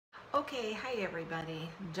Okay, hi everybody.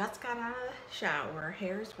 Just got out of the shower,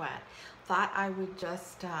 hair's wet. Thought I would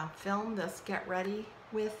just film this get ready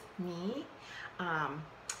with me. Um,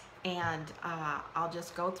 I'll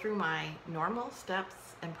just go through my normal steps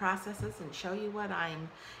and processes and show you what I'm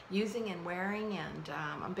using and wearing. And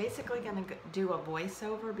I'm basically going to do a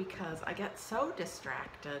voiceover because I get so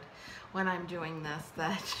distracted when I'm doing this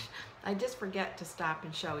that I just forget to stop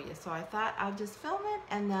and show you. So I thought I'll just film it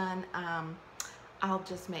and then I'll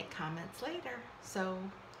just make comments later. So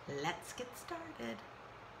let's get started.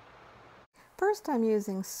 First, I'm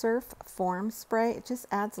using Surf Form Spray. It just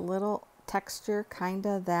adds a little texture, kind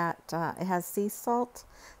of that it has sea salt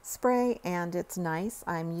spray and it's nice.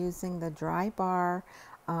 I'm using the Dry Bar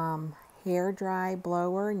hair dry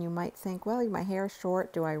blower, and you might think, well, my hair's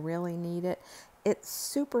short, do I really need it? It's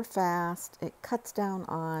super fast, it cuts down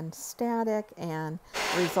on static, and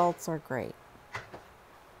results are great.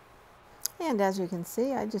 And as you can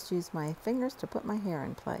see, I just use my fingers to put my hair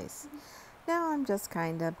in place. Now I'm just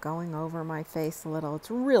kind of going over my face a little. It's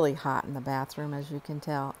really hot in the bathroom, as you can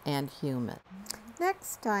tell, and humid.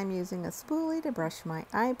 Next, I'm using a spoolie to brush my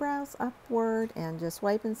eyebrows upward and just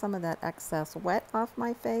wiping some of that excess wet off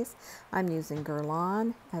my face. I'm using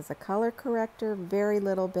Guerlain as a color corrector, very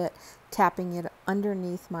little bit, tapping it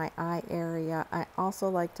underneath my eye area. I also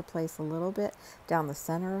like to place a little bit down the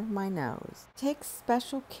center of my nose. Take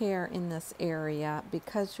special care in this area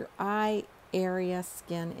because your eye area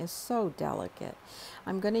skin is so delicate.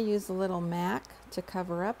 I'm going to use a little MAC to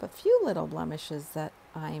cover up a few little blemishes that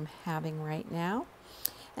I'm having right now.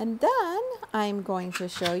 And then I'm going to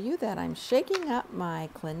show you that I'm shaking up my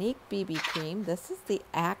Clinique BB cream. This is the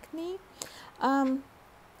acne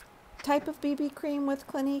type of BB cream with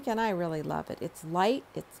Clinique, and I really love it. It's light,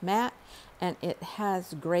 it's matte, and it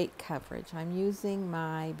has great coverage. I'm using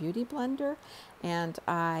my beauty blender, and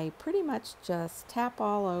I pretty much just tap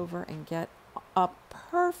all over and get a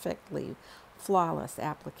perfectly flawless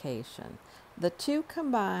application. The two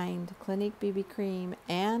combined, Clinique BB cream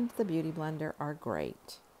and the beauty blender, are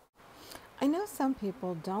great. I know some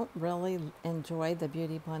people don't really enjoy the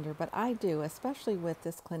beauty blender, but I do, especially with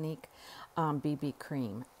this Clinique BB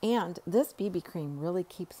cream. And this BB cream really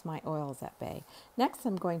keeps my oils at bay. Next,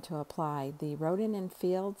 I'm going to apply the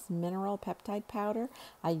Rodan+Fields Mineral Peptide Powder.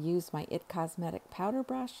 I use my It Cosmetic powder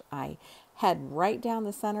brush. I head right down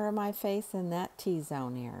the center of my face in that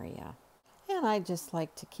T-zone area. And I just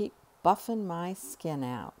like to keep buffing my skin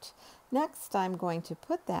out. Next, I'm going to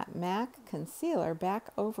put that MAC concealer back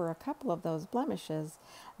over a couple of those blemishes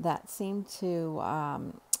that seem to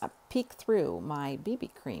peek through my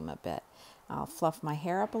BB cream a bit. I'll fluff my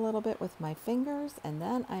hair up a little bit with my fingers, and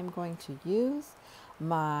then I'm going to use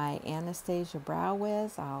my Anastasia Brow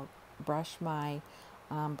Wiz. I'll brush my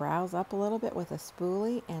brows up a little bit with a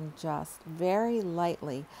spoolie and just very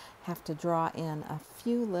lightly have to draw in a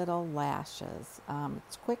few little lashes.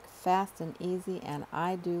 It's quick, fast, and easy, and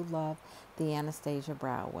I do love the Anastasia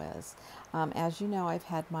Brow Wiz. As you know, I've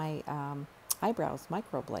had my eyebrows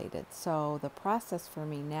microbladed, so the process for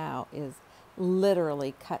me now is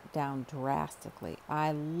literally cut down drastically.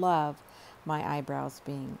 I love my eyebrows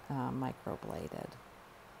being microbladed.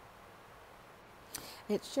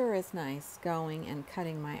 It sure is nice going and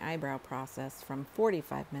cutting my eyebrow process from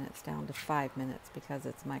 45 minutes down to 5 minutes because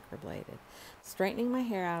it's microbladed. Straightening my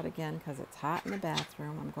hair out again because it's hot in the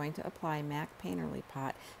bathroom. I'm going to apply MAC Painterly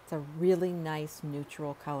Pot. It's a really nice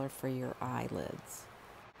neutral color for your eyelids.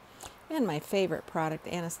 And my favorite product,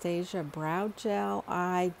 Anastasia Brow Gel.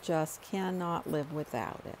 I just cannot live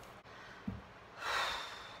without it.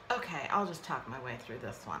 Okay, I'll just talk my way through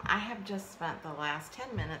this one. I have just spent the last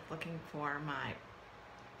 10 minutes looking for my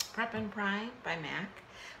Prep and Prime by MAC,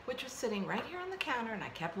 which was sitting right here on the counter, and I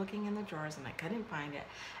kept looking in the drawers and I couldn't find it.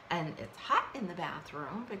 And it's hot in the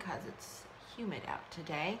bathroom because it's humid out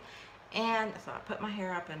today. And so I put my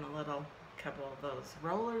hair up in a little couple of those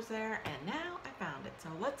rollers there, and now I found it. So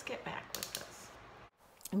let's get back with this.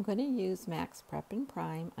 I'm going to use MAC's Prep and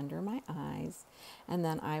Prime under my eyes, and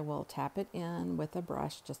then I will tap it in with a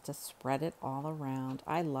brush just to spread it all around.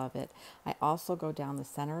 I love it. I also go down the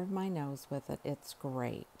center of my nose with it. It's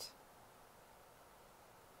great.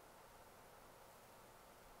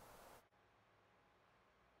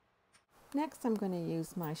 Next, I'm going to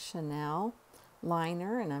use my Chanel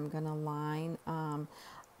liner, and I'm going to line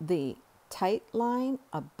the tight line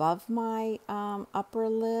above my upper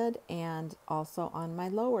lid and also on my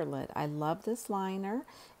lower lid. I love this liner.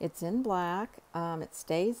 It's in black. It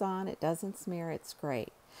stays on. It doesn't smear. It's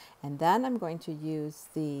great. And then I'm going to use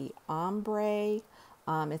the ombre.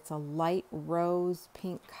 It's a light rose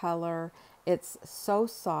pink color. It's so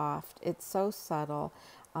soft. It's so subtle.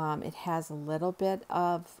 It has a little bit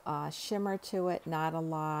of shimmer to it, not a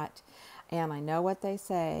lot. And I know what they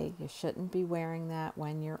say, you shouldn't be wearing that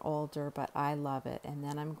when you're older, but I love it. And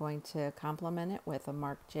then I'm going to complement it with a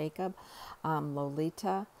Marc Jacob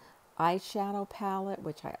Lolita eyeshadow palette,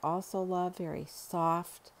 which I also love, very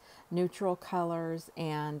soft, neutral colors.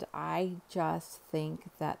 And I just think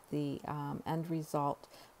that the end result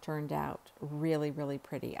turned out really, really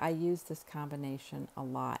pretty. I use this combination a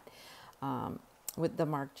lot with the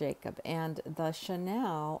Marc Jacob. And the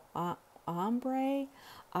Chanel ombre,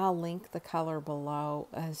 I'll link the color below,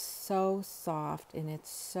 is so soft and it's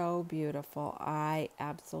so beautiful. I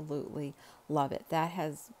absolutely love it. That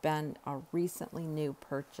has been a recently new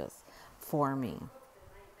purchase for me.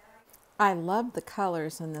 I love the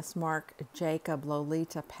colors in this Marc Jacob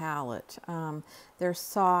Lolita palette. They're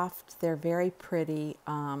soft, they're very pretty,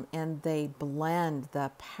 and they blend,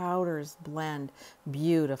 the powders blend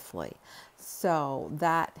beautifully. So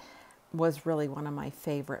that was really one of my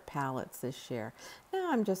favorite palettes this year.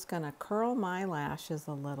 Now I'm just going to curl my lashes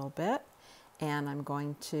a little bit, and I'm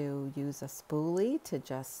going to use a spoolie to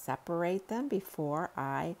just separate them before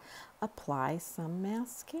I apply some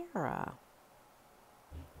mascara.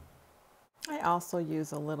 I also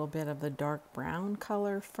use a little bit of the dark brown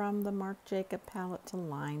color from the Marc Jacob palette to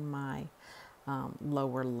line my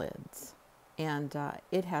lower lids. And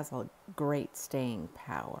it has a great staying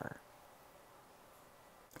power.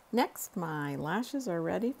 Next, my lashes are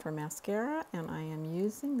ready for mascara, and I am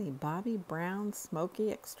using the Bobbi Brown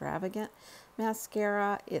Smoky Extravagant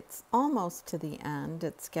mascara. It's almost to the end.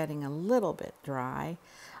 It's getting a little bit dry.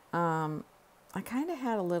 I kind of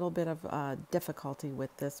had a little bit of difficulty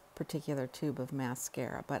with this particular tube of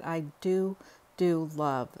mascara, but I do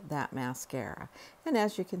love that mascara. And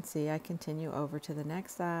as you can see, I continue over to the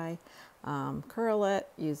next eye, curl it,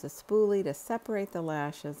 use a spoolie to separate the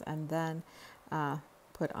lashes, and then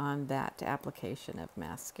put on that application of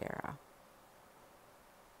mascara.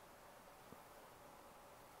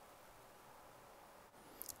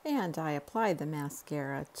 And I applied the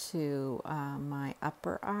mascara to my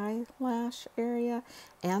upper eyelash area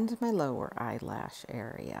and my lower eyelash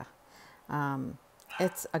area.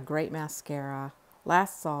 It's a great mascara,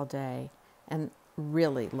 lasts all day, and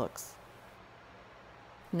really looks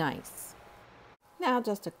nice. Now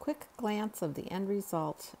just a quick glance of the end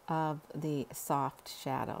result of the soft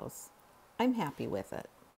shadows. I'm happy with it.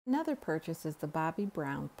 Another purchase is the Bobbi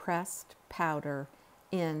Brown Pressed Powder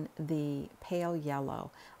in the pale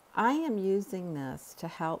yellow. I am using this to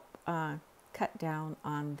help cut down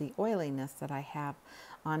on the oiliness that I have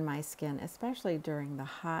on my skin, especially during the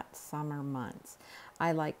hot summer months.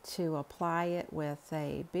 I like to apply it with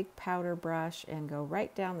a big powder brush and go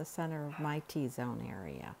right down the center of my T-zone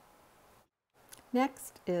area.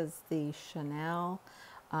 Next is the Chanel.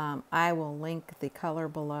 I will link the color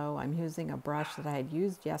below. I'm using a brush that I had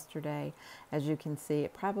used yesterday. As you can see,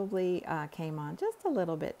 it probably came on just a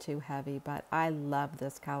little bit too heavy, but I love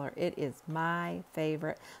this color. It is my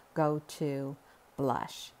favorite go-to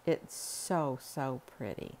blush. It's so, so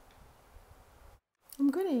pretty. I'm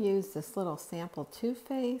going to use this little sample Too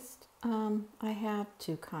Faced I have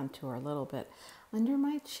to contour a little bit under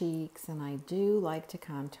my cheeks, and I do like to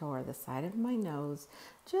contour the side of my nose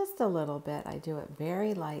just a little bit. I do it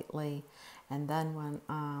very lightly, and then when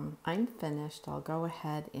I'm finished, I'll go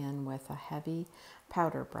ahead in with a heavy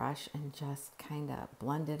powder brush and just kind of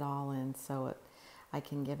blend it all in so I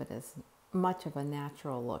can give it as much of a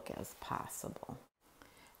natural look as possible.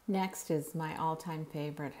 Next is my all-time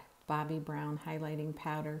favorite Bobbi Brown highlighting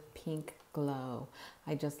powder, Pink Glow.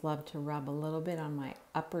 I just love to rub a little bit on my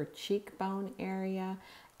upper cheekbone area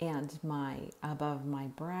and above my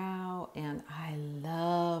brow, and I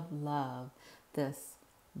love this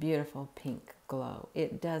beautiful pink glow.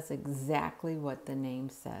 It does exactly what the name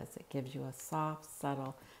says. It gives you a soft,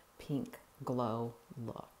 subtle pink glow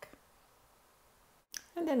look.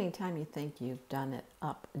 And anytime you think you've done it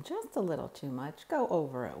up just a little too much, go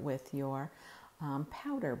over it with your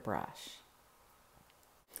powder brush.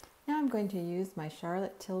 Now I'm going to use my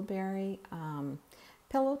Charlotte Tilbury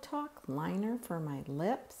Pillow Talk liner for my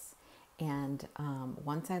lips. And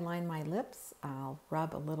once I line my lips, I'll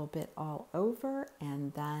rub a little bit all over,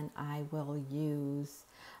 and then I will use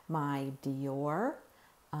my Dior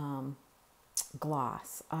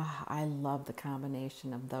gloss. I love the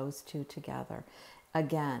combination of those two together.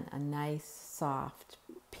 Again, a nice soft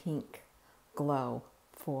pink glow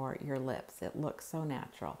for your lips. It looks so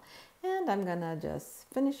natural. And I'm gonna just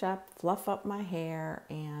finish up, fluff up my hair,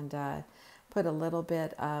 and put a little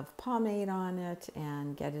bit of pomade on it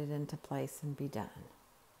and get it into place and be done.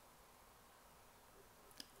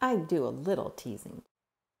 I do a little teasing.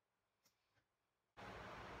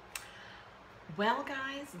 Well,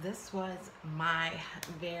 guys, this was my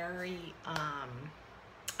very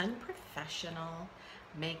unprofessional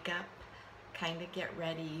makeup kind of get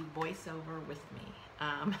ready voiceover with me.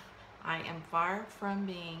 I am far from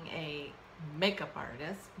being a makeup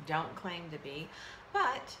artist, don't claim to be,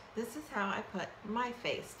 but this is how I put my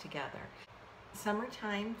face together.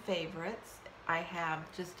 Summertime favorites, I have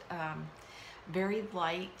just very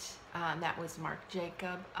light, that was Marc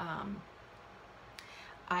Jacob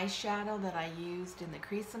eyeshadow that I used in the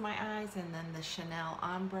crease of my eyes, and then the Chanel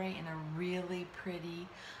ombre in a really pretty,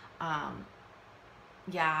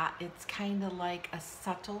 yeah, it's kind of like a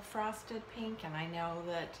subtle frosted pink, and I know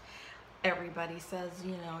that everybody says,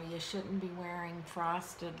 you know, you shouldn't be wearing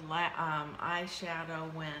frosted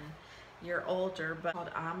eyeshadow when you're older, but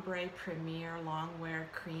called Ombre Premier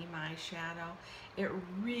Longwear Cream Eyeshadow. It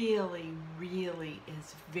really, really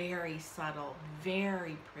is very subtle,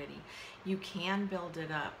 very pretty. You can build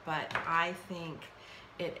it up, but I think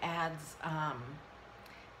it adds,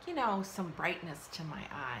 you know, some brightness to my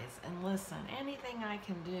eyes. And listen, anything I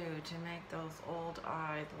can do to make those old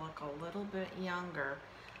eyes look a little bit younger,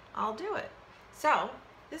 I'll do it. So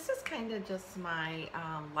this is kind of just my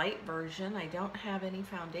light version. I don't have any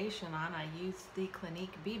foundation on. I used the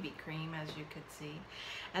Clinique BB cream, as you could see.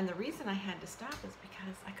 And the reason I had to stop is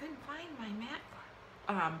because I couldn't find my matte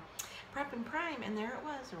Prep and Prime, and there it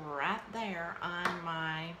was right there on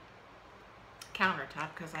my countertop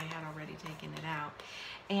because I had already taken it out.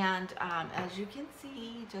 And as you can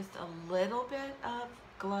see, just a little bit of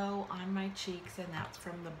glow on my cheeks, and that's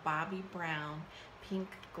from the Bobbi Brown Pink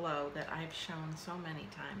Glow that I've shown so many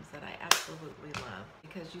times that I absolutely love.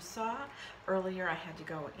 Because you saw earlier I had to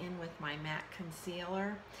go in with my matte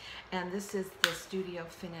concealer, and this is the Studio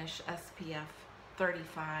Finish SPF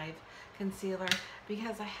 35 concealer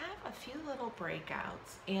because I have a few little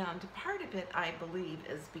breakouts, and part of it I believe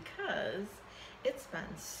is because it's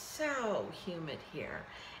been so humid here,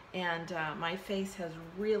 and my face has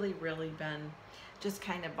really been just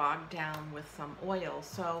kind of bogged down with some oil.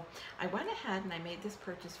 So I went ahead and I made this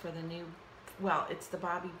purchase for the new, well, it's the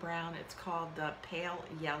Bobbi Brown. It's called the Pale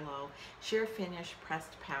Yellow Sheer Finish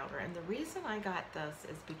Pressed Powder. And the reason I got this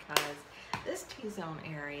is because this T-zone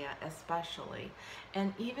area especially,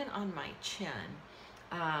 and even on my chin,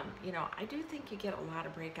 you know, I do think you get a lot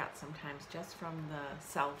of breakouts sometimes just from the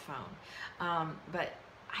cell phone. But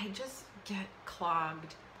I just get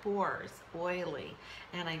clogged pores, oily,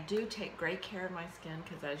 and I do take great care of my skin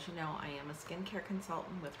because, as you know, I am a skincare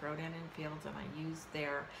consultant with Rodan+Fields, and I use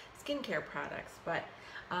their skincare products. But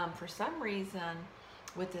for some reason,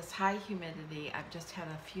 with this high humidity, I've just had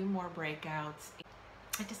a few more breakouts.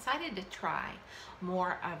 I decided to try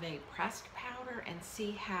more of a pressed powder and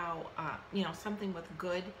see how, you know, something with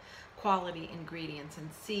good quality ingredients, and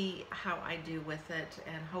see how I do with it,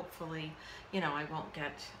 and hopefully, you know, I won't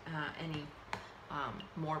get any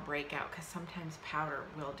more breakout, because sometimes powder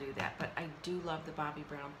will do that. But I do love the Bobbi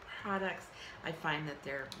Brown products. I find that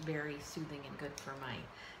they're very soothing and good for my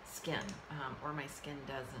skin, or my skin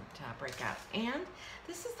doesn't break out. And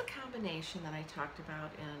this is the combination that I talked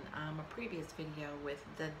about in a previous video with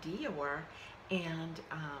the Dior and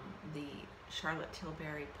the Charlotte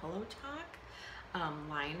Tilbury Pillow Talk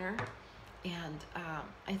liner. And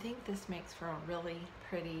I think this makes for a really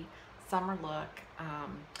pretty summer look.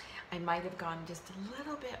 I might have gone just a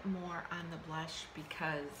little bit more on the blush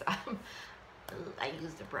because I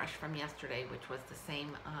used a brush from yesterday which was the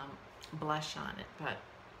same blush on it, but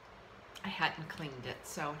I hadn't cleaned it,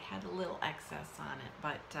 so it had a little excess on it.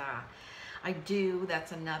 But I do,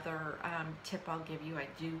 that's another tip I'll give you, I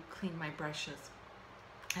do clean my brushes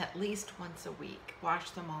at least once a week,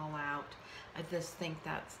 wash them all out. I just think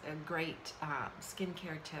that's a great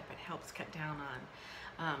skincare tip. It helps cut down on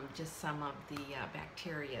just some of the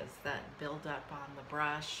bacterias that build up on the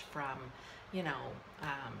brush from, you know,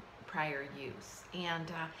 prior use.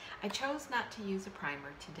 And I chose not to use a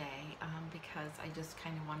primer today because I just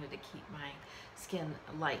kind of wanted to keep my skin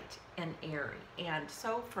light and airy. And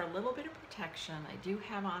so for a little bit of protection, I do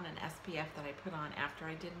have on an SPF that I put on after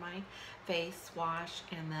I did my face wash,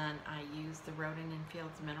 and then I used the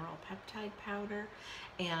Rodan+Fields Mineral Peptide Powder,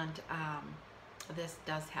 and this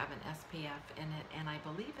does have an SPF in it, and I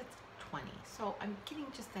believe it's 20, so I'm getting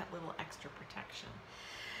just that little extra protection.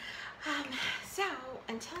 So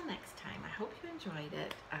until next time, I hope you enjoyed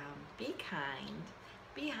it. Be kind,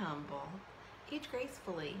 be humble, age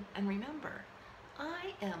gracefully, and remember,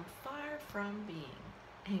 I am far from being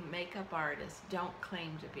a makeup artist, don't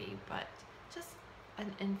claim to be, but just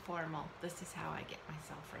an informal, this is how I get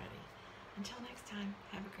myself ready. Until next time,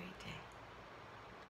 have a great day.